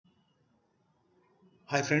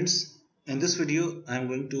Hi friends, in this video I am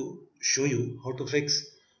going to show you how to fix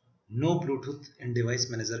no Bluetooth in device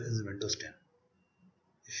manager in Windows 10.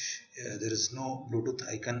 If there is no Bluetooth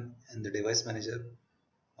icon in the device manager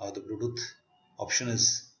or the Bluetooth option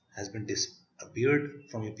has been disappeared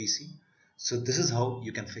from your PC, so this is how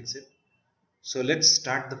you can fix it. So let's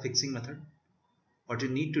start the fixing method. What you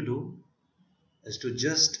need to do is to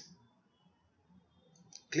just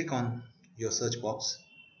click on your search box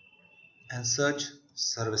and search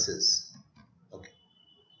services. Okay.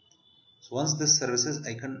 So once this services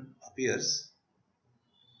icon appears,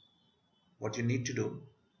 what you need to do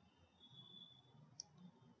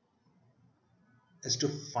is to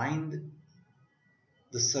find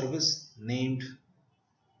the service named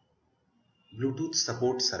Bluetooth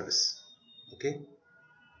support service. Okay,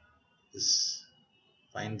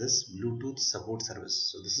 find this Bluetooth support service.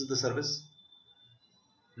 So this is the service.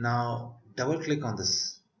 Now double click on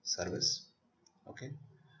this service. Okay,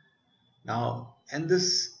 now in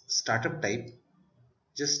this startup type,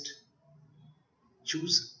 just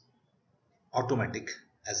choose automatic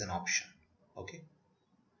as an option. Okay,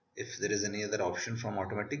 if there is any other option from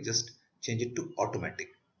automatic, just change it to automatic.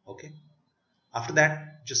 Okay, after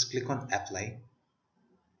that just click on apply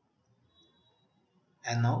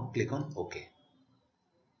and now click on OK.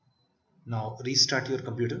 Now restart your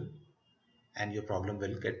computer and your problem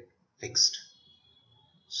will get fixed.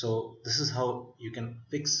 So this is how you can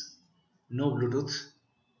fix no Bluetooth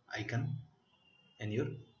icon in your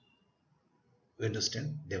Windows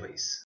 10 device.